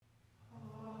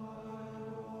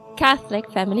Catholic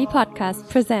Family Podcast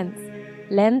presents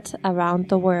Lent Around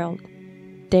the World,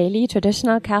 daily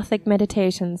traditional Catholic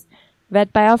meditations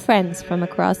read by our friends from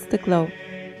across the globe.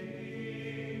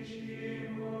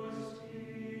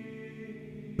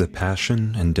 The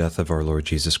Passion and Death of our Lord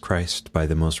Jesus Christ by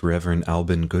the Most Reverend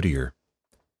Alban Goodier.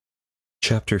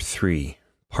 Chapter 3,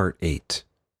 Part 8,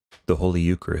 The Holy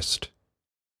Eucharist.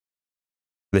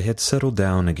 They had settled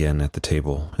down again at the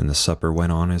table, and the supper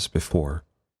went on as before.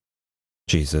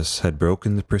 Jesus had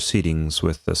broken the proceedings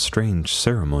with a strange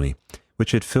ceremony,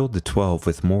 which had filled the 12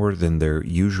 with more than their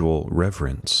usual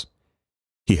reverence.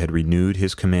 He had renewed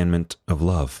his commandment of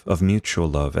love, of mutual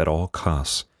love at all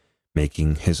costs,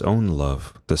 making his own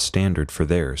love the standard for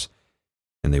theirs,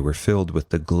 and they were filled with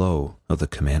the glow of the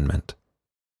commandment.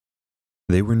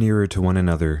 They were nearer to one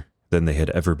another than they had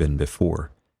ever been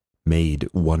before, made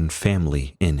one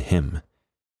family in him.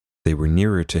 They were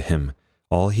nearer to him.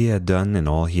 All he had done and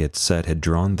all he had said had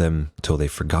drawn them till they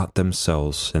forgot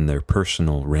themselves and their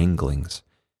personal wranglings.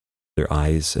 Their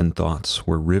eyes and thoughts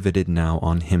were riveted now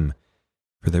on him,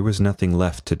 for there was nothing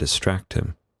left to distract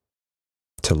him.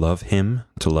 To love him,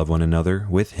 to love one another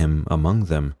with him among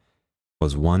them,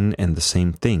 was one and the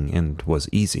same thing, and was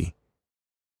easy.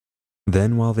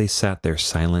 Then while they sat there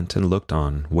silent and looked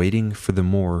on, waiting for the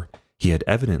more he had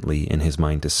evidently in his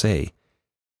mind to say,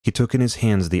 he took in his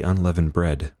hands the unleavened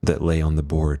bread that lay on the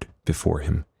board before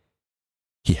him.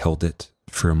 He held it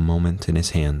for a moment in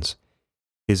his hands,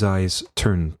 his eyes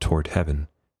turned toward heaven,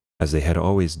 as they had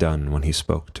always done when he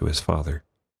spoke to his Father.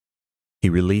 He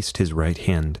released his right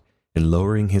hand, and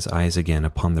lowering his eyes again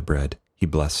upon the bread, he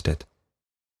blessed it.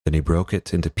 Then he broke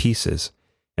it into pieces,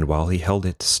 and while he held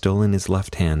it still in his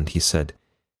left hand, he said,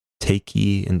 "Take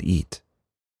ye and eat.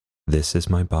 This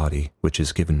is my body, which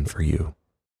is given for you."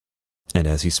 And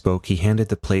as he spoke, he handed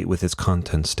the plate with its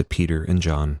contents to Peter and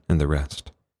John and the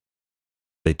rest.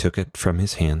 They took it from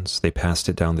his hands, they passed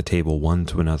it down the table one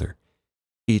to another.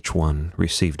 Each one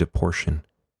received a portion.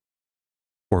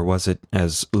 Or was it,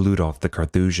 as Ludolf the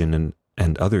Carthusian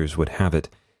and others would have it,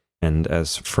 and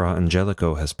as Fra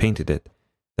Angelico has painted it,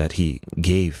 that he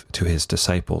gave to his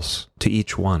disciples, to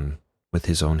each one with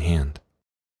his own hand?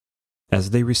 As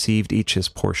they received each his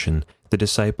portion, the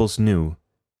disciples knew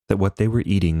that what they were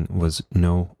eating was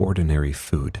no ordinary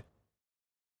food.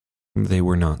 They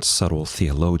were not subtle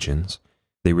theologians,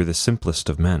 they were the simplest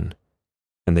of men,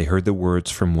 and they heard the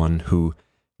words from one who,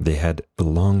 they had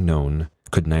long known,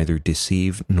 could neither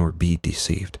deceive nor be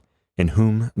deceived, in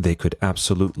whom they could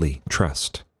absolutely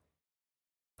trust.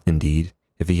 Indeed,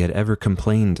 if he had ever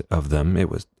complained of them,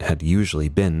 had usually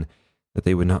been that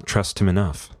they would not trust him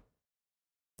enough.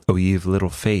 "O ye of little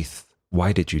faith,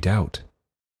 why did you doubt?"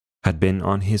 had been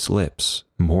on his lips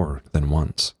more than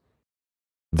once.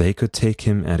 They could take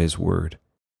him at his word.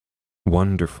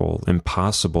 Wonderful,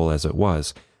 impossible as it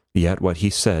was, yet what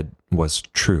he said was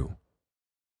true.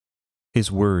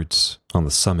 His words on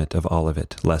the summit of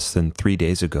Olivet less than 3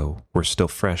 days ago were still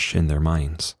fresh in their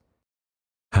minds.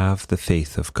 Have the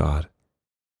faith of God.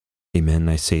 Amen,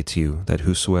 I say to you, that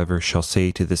whosoever shall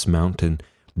say to this mountain,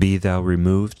 Be thou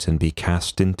removed and be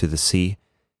cast into the sea,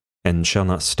 and shall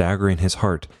not stagger in his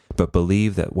heart, but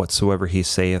believe that whatsoever he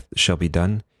saith shall be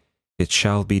done, it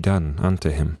shall be done unto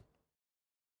him.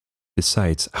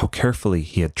 Besides, how carefully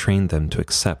he had trained them to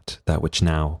accept that which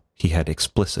now he had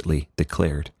explicitly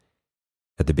declared.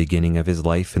 At the beginning of his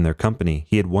life in their company,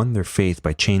 he had won their faith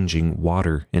by changing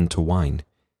water into wine,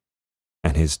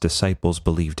 and his disciples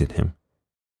believed in him.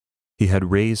 He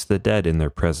had raised the dead in their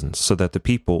presence, so that the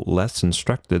people, less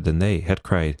instructed than they, had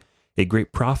cried, "A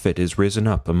great prophet is risen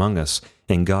up among us,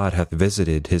 and God hath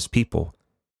visited his people."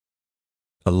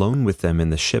 Alone with them in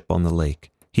the ship on the lake,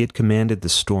 he had commanded the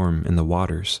storm and the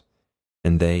waters,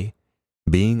 and they,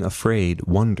 being afraid,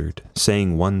 wondered,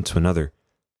 saying one to another,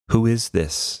 "Who is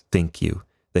this, think you,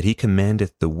 that he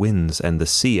commandeth the winds and the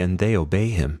sea, and they obey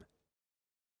him?"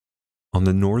 On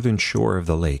the northern shore of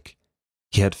the lake,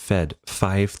 he had fed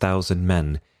 5,000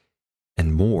 men,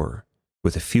 and more,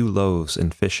 with a few loaves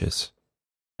and fishes.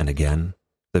 And again,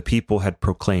 the people had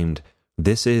proclaimed,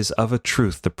 "This is of a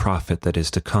truth the prophet that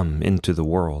is to come into the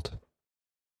world."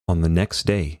 On the next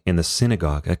day, in the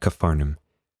synagogue at Capharnaum,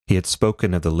 he had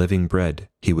spoken of the living bread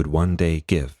he would one day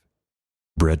give,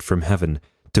 bread from heaven,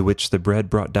 to which the bread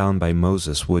brought down by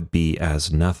Moses would be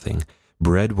as nothing,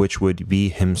 bread which would be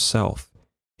himself,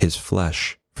 his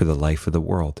flesh for the life of the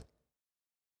world.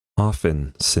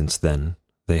 Often since then,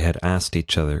 they had asked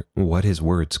each other what his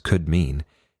words could mean,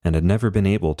 and had never been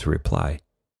able to reply.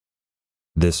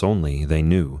 This only they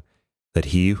knew,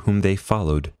 that he whom they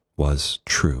followed was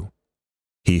true.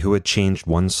 He who had changed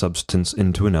one substance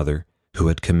into another, who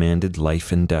had commanded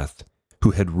life and death,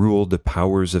 who had ruled the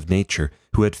powers of nature,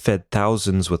 who had fed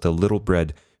thousands with a little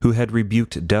bread, who had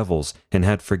rebuked devils and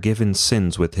had forgiven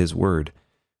sins with his word,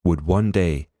 would one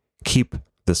day keep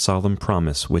the solemn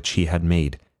promise which he had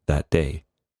made that day.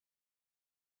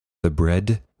 The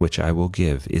bread which I will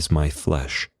give is my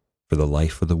flesh for the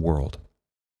life of the world.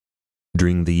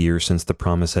 During the year since the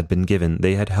promise had been given,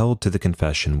 they had held to the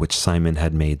confession which Simon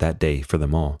had made that day for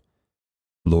them all.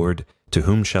 Lord, to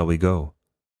whom shall we go?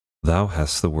 Thou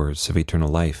hast the words of eternal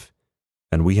life,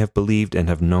 and we have believed and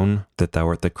have known that thou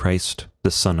art the Christ,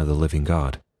 the Son of the living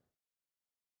God.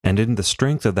 And in the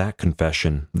strength of that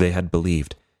confession they had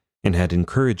believed, and had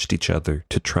encouraged each other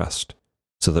to trust,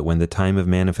 so that when the time of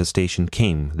manifestation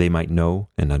came they might know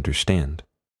and understand.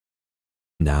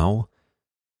 Now,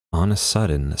 on a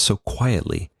sudden, so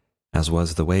quietly, as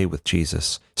was the way with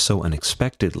Jesus, so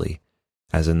unexpectedly,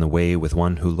 as in the way with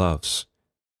one who loves,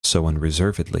 so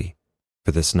unreservedly,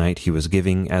 for this night he was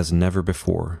giving as never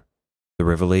before, the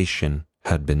revelation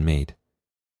had been made.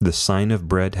 The sign of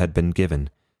bread had been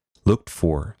given, looked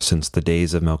for since the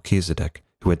days of Melchizedek,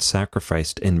 who had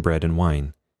sacrificed in bread and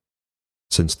wine,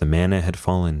 since the manna had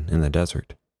fallen in the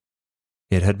desert.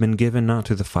 It had been given not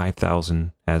to the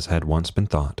 5,000, as had once been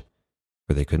thought,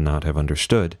 for they could not have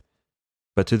understood,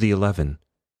 but to the 11,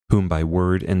 whom by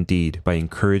word and deed, by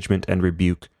encouragement and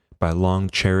rebuke, by long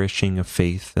cherishing of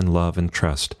faith and love and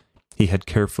trust, he had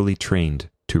carefully trained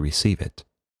to receive it.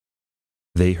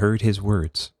 They heard his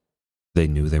words. They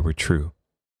knew they were true.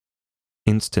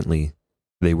 Instantly,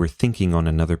 they were thinking on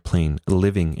another plane,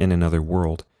 living in another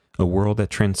world, a world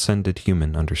that transcended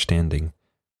human understanding,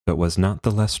 but was not the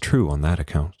less true on that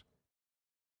account.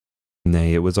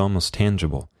 Nay, it was almost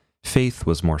tangible. Faith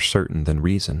was more certain than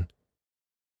reason.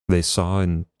 They saw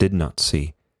and did not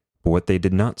see, but what they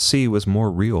did not see was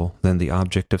more real than the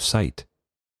object of sight.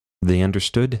 They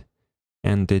understood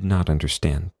and did not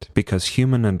understand, because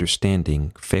human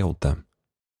understanding failed them.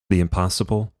 The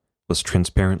impossible was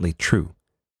transparently true.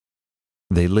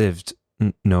 They lived,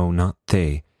 no, not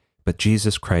they, but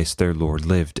Jesus Christ their Lord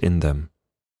lived in them.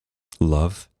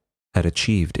 Love had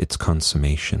achieved its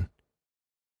consummation.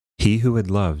 He who had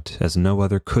loved as no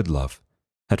other could love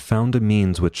had found a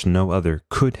means which no other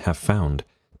could have found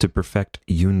to perfect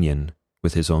union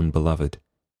with his own beloved.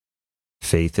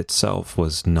 Faith itself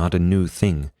was not a new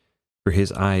thing, for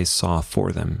his eyes saw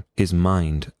for them, his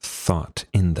mind thought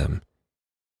in them.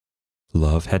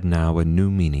 Love had now a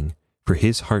new meaning, for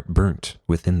his heart burnt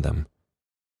within them.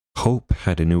 Hope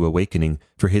had a new awakening,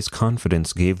 for his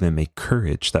confidence gave them a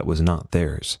courage that was not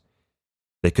theirs.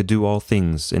 They could do all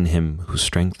things in him who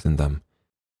strengthened them.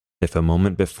 If a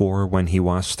moment before, when he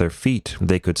washed their feet,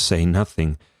 they could say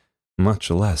nothing, much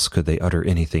less could they utter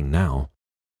anything now.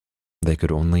 They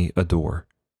could only adore.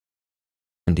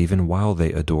 And even while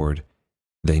they adored,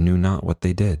 they knew not what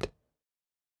they did.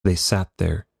 They sat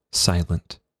there,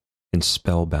 silent and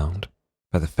spellbound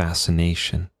by the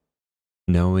fascination,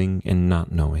 knowing and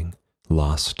not knowing,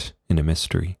 lost in a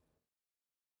mystery.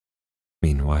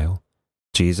 Meanwhile,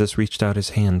 Jesus reached out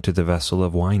his hand to the vessel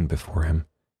of wine before him.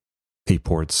 He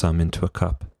poured some into a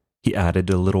cup. He added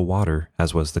a little water,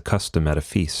 as was the custom at a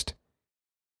feast.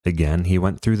 Again he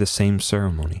went through the same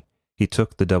ceremony. He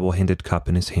took the double-handed cup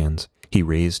in his hands. He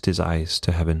raised his eyes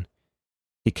to heaven.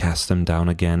 He cast them down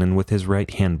again, and with his right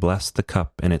hand blessed the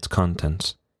cup and its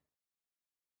contents.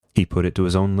 He put it to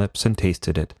his own lips and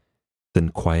tasted it. Then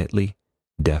quietly,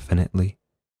 definitely,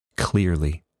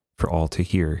 clearly, for all to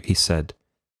hear, he said,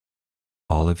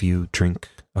 "All of you drink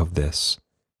of this,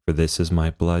 for this is my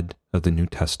blood of the New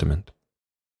Testament.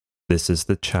 This is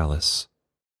the chalice,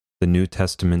 the New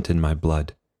Testament in my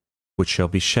blood, which shall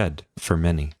be shed for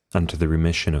many unto the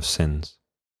remission of sins.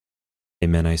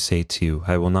 Amen, I say to you,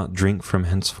 I will not drink from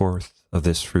henceforth of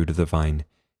this fruit of the vine,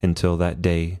 until that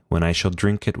day when I shall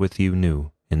drink it with you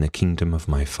new in the kingdom of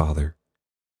my Father.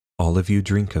 All of you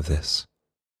drink of this."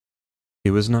 He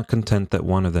was not content that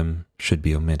one of them should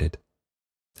be omitted,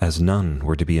 as none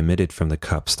were to be omitted from the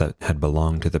cups that had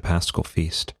belonged to the Paschal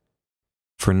feast.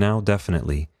 For now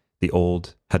definitely the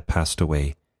old had passed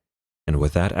away, and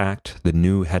with that act the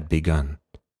new had begun.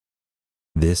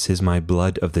 "This is my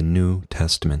blood of the New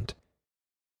Testament,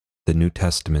 the New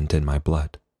Testament in my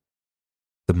blood."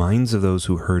 The minds of those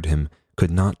who heard him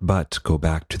could not but go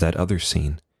back to that other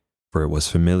scene, for it was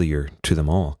familiar to them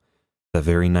all. The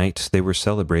very night they were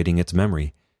celebrating its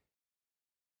memory.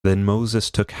 Then Moses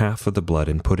took half of the blood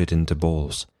and put it into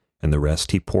bowls, and the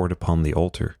rest he poured upon the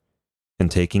altar.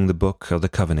 And taking the book of the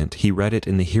covenant, he read it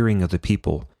in the hearing of the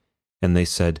people. And they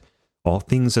said, "All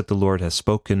things that the Lord has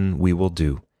spoken we will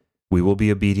do. We will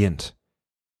be obedient."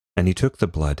 And he took the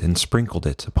blood and sprinkled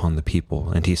it upon the people,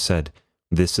 and he said,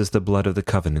 "This is the blood of the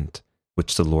covenant,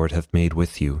 which the Lord hath made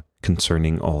with you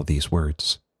concerning all these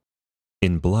words.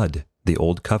 In blood the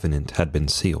old covenant had been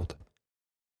sealed.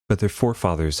 But their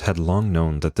forefathers had long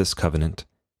known that this covenant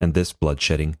and this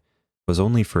bloodshedding was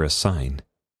only for a sign.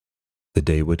 The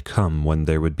day would come when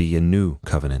there would be a new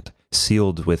covenant,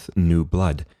 sealed with new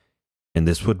blood, and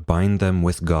this would bind them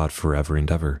with God forever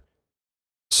and ever.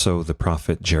 So the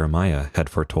prophet Jeremiah had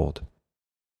foretold.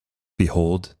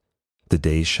 Behold, the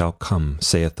days shall come,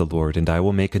 saith the Lord, and I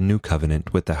will make a new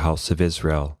covenant with the house of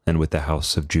Israel and with the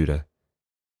house of Judah,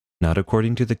 not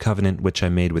according to the covenant which I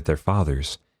made with their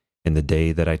fathers, in the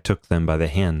day that I took them by the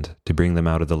hand to bring them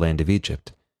out of the land of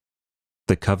Egypt,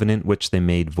 the covenant which they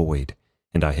made void,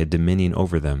 and I had dominion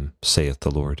over them, saith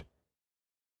the Lord.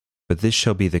 But this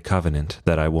shall be the covenant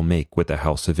that I will make with the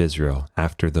house of Israel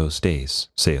after those days,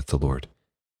 saith the Lord.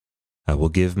 I will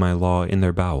give my law in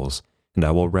their bowels, and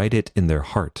I will write it in their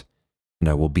heart, and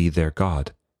I will be their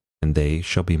God, and they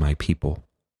shall be my people.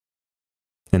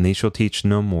 And they shall teach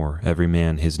no more every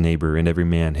man his neighbor and every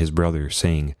man his brother,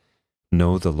 saying,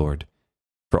 Know the Lord,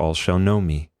 for all shall know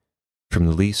me, from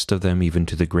the least of them even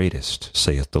to the greatest,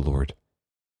 saith the Lord.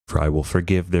 For I will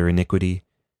forgive their iniquity,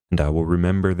 and I will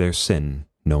remember their sin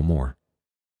no more.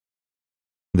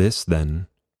 This, then,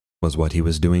 was what he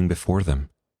was doing before them.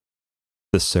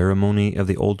 The ceremony of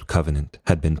the old covenant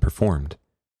had been performed.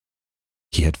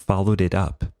 He had followed it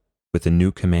up with a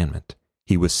new commandment.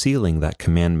 He was sealing that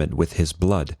commandment with his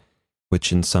blood,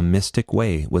 which in some mystic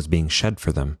way was being shed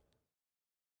for them.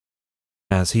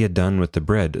 As he had done with the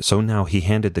bread, so now he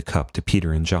handed the cup to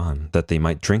Peter and John, that they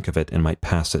might drink of it and might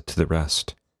pass it to the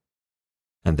rest.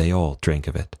 And they all drank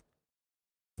of it.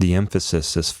 The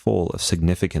emphasis is full of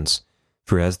significance,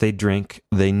 for as they drank,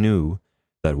 they knew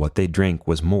that what they drank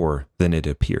was more than it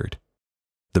appeared.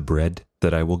 The bread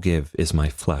that I will give is my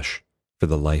flesh, for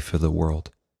the life of the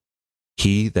world.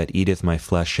 He that eateth my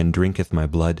flesh and drinketh my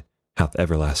blood hath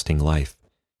everlasting life,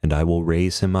 and I will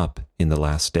raise him up in the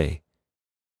last day.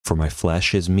 For my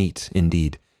flesh is meat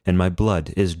indeed, and my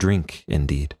blood is drink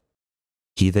indeed.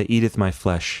 He that eateth my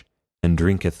flesh and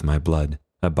drinketh my blood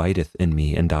abideth in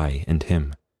me, and I in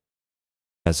him.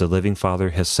 As the living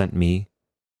Father has sent me,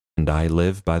 and I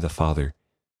live by the Father,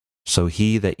 so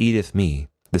he that eateth me,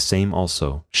 the same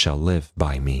also shall live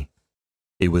by me.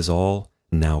 It was all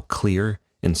now clear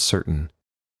and certain.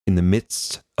 In the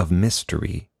midst of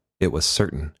mystery, it was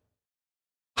certain.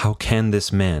 How can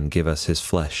this man give us his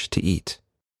flesh to eat?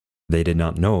 They did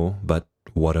not know, but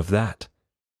what of that?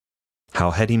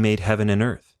 How had he made heaven and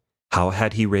earth? How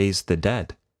had he raised the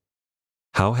dead?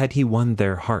 How had he won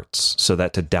their hearts, so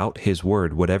that to doubt his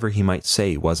word, whatever he might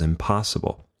say, was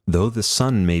impossible? Though the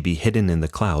sun may be hidden in the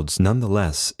clouds, none the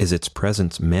less is its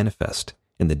presence manifest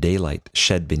in the daylight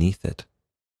shed beneath it.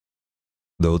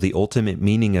 Though the ultimate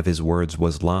meaning of his words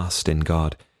was lost in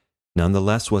God, none the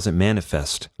less was it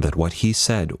manifest that what he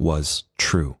said was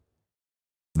true.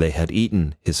 They had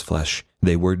eaten his flesh,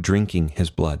 they were drinking his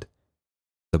blood,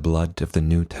 the blood of the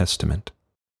New Testament.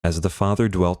 As the Father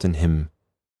dwelt in him,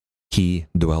 he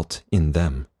dwelt in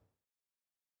them.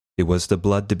 It was the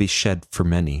blood to be shed for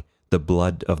many, the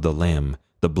blood of the Lamb,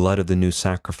 the blood of the new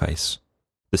sacrifice,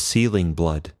 the sealing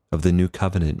blood of the new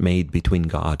covenant made between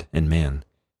God and man.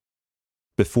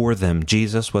 Before them,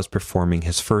 Jesus was performing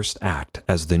his first act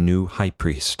as the new high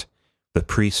priest, the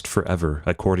priest forever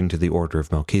according to the order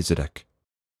of Melchizedek.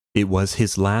 It was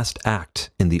his last act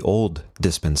in the old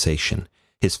dispensation,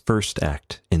 his first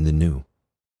act in the new.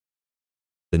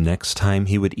 The next time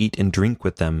he would eat and drink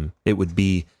with them, it would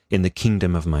be in the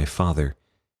kingdom of my Father,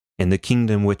 in the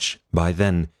kingdom which by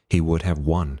then he would have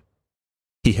won.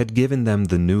 He had given them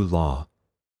the new law,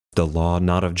 the law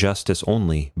not of justice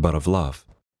only, but of love.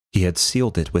 He had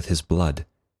sealed it with his blood,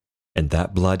 and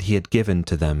that blood he had given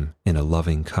to them in a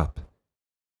loving cup.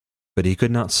 But he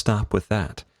could not stop with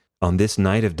that. On this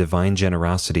night of divine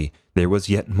generosity, there was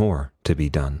yet more to be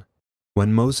done.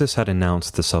 When Moses had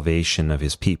announced the salvation of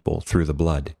his people through the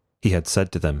blood, he had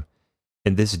said to them,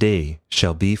 And this day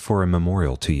shall be for a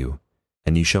memorial to you,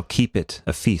 and you shall keep it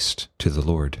a feast to the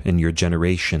Lord in your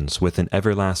generations with an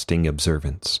everlasting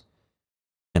observance.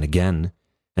 And again,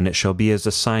 and it shall be as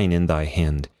a sign in thy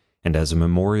hand, and as a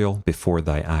memorial before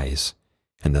thy eyes,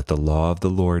 and that the law of the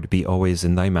Lord be always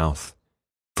in thy mouth.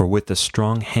 For with a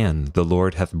strong hand the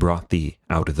Lord hath brought thee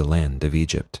out of the land of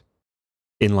Egypt.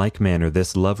 In like manner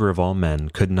this lover of all men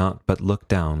could not but look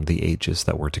down the ages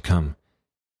that were to come.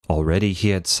 Already he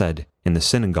had said in the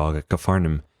synagogue at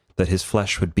Capharnaum that his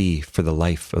flesh would be for the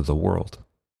life of the world.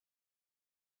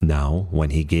 Now, when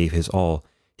he gave his all,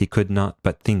 he could not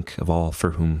but think of all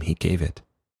for whom he gave it.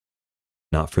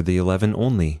 Not for the 11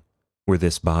 only were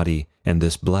this body and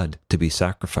this blood to be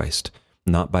sacrificed,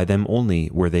 not by them only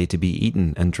were they to be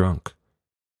eaten and drunk.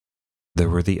 There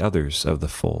were the others of the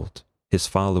fold, his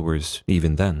followers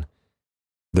even then.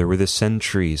 There were the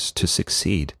centuries to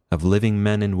succeed of living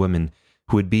men and women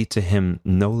who would be to him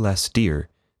no less dear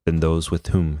than those with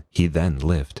whom he then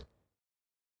lived.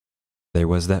 There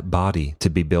was that body to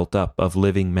be built up of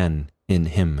living men in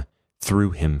him,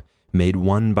 through him, made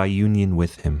one by union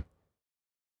with him.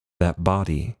 That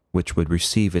body which would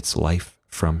receive its life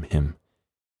from him,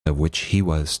 of which he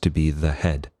was to be the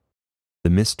head. The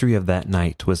mystery of that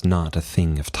night was not a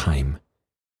thing of time.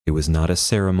 It was not a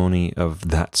ceremony of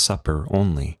that supper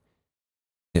only.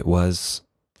 It was,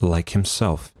 like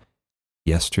himself,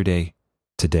 yesterday,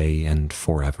 today, and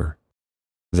forever.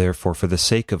 Therefore, for the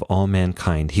sake of all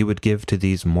mankind, he would give to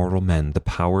these mortal men the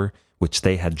power which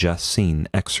they had just seen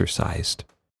exercised.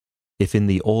 If in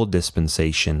the old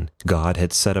dispensation God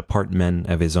had set apart men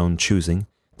of his own choosing,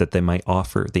 that they might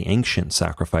offer the ancient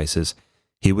sacrifices,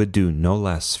 he would do no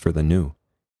less for the new.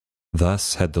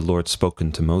 Thus had the Lord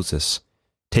spoken to Moses,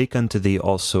 "Take unto thee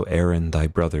also Aaron thy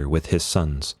brother with his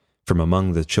sons, from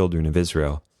among the children of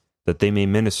Israel, that they may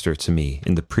minister to me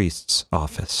in the priest's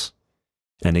office."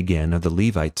 And again of the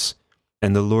Levites,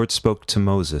 and the Lord spoke to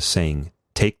Moses, saying,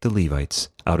 "Take the Levites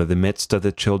out of the midst of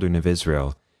the children of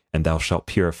Israel, and thou shalt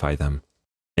purify them.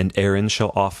 And Aaron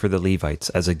shall offer the Levites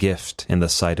as a gift in the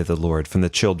sight of the Lord from the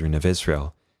children of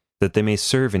Israel, that they may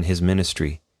serve in his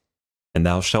ministry. And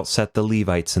thou shalt set the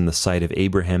Levites in the sight of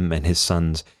Abraham and his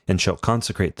sons, and shalt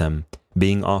consecrate them,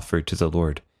 being offered to the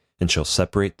Lord, and shall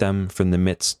separate them from the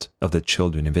midst of the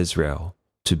children of Israel,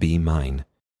 to be mine.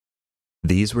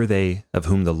 These were they of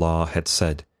whom the law had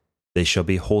said, They shall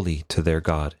be holy to their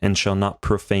God, and shall not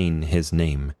profane his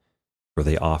name. For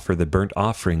they offer the burnt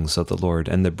offerings of the Lord,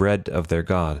 and the bread of their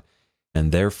God,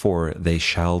 and therefore they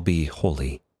shall be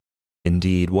holy.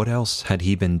 Indeed, what else had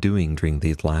he been doing during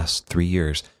these last 3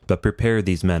 years, but prepare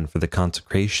these men for the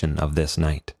consecration of this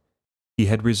night? He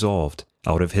had resolved,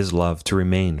 out of his love, to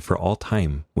remain for all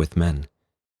time with men.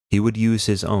 He would use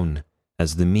his own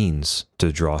as the means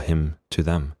to draw him to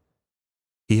them.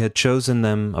 He had chosen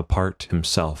them apart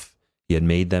himself. He had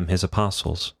made them his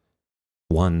apostles.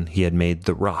 One he had made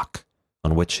the rock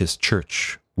on which his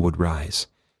church would rise.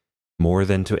 More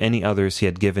than to any others he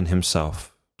had given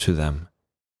himself to them.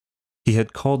 He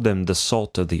had called them the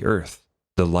salt of the earth,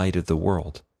 the light of the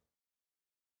world.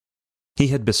 He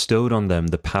had bestowed on them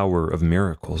the power of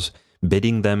miracles,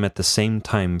 bidding them at the same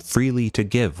time freely to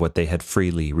give what they had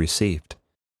freely received.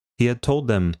 He had told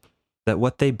them that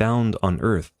what they bound on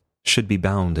earth should be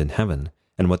bound in heaven,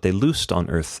 and what they loosed on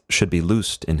earth should be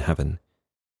loosed in heaven.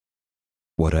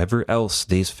 Whatever else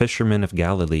these fishermen of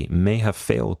Galilee may have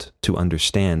failed to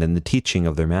understand in the teaching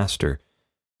of their Master,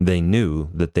 they knew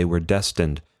that they were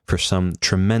destined for some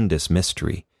tremendous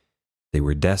mystery. They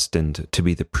were destined to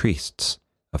be the priests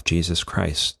of Jesus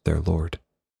Christ, their Lord.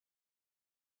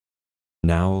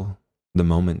 Now the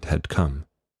moment had come.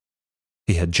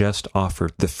 He had just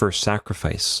offered the first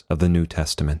sacrifice of the New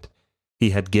Testament. He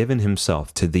had given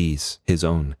himself to these, his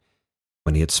own.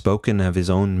 When he had spoken of his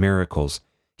own miracles,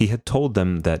 he had told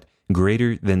them that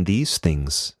greater than these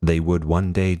things they would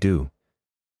one day do.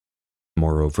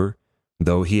 Moreover,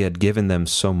 though he had given them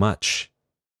so much,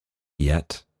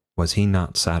 yet was he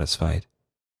not satisfied.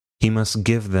 He must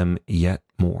give them yet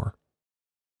more.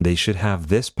 They should have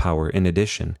this power in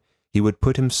addition. He would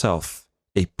put himself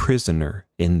a prisoner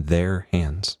in their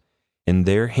hands and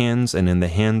in the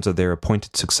hands of their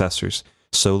appointed successors,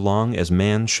 so long as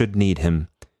man should need him,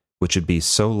 which would be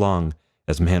so long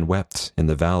as man wept in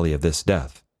the valley of this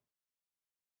death.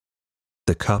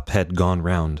 The cup had gone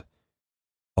round.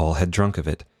 All had drunk of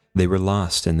it. They were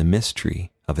lost in the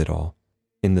mystery of it all,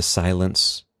 in the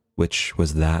silence which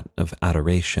was that of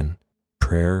adoration,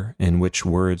 prayer in which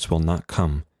words will not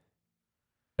come.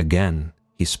 Again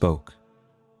he spoke,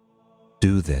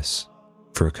 "Do this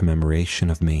for a commemoration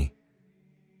of me."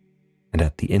 And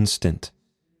at the instant,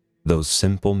 those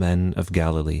simple men of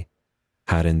Galilee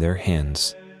had in their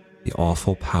hands the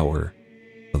awful power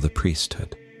of the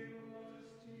priesthood.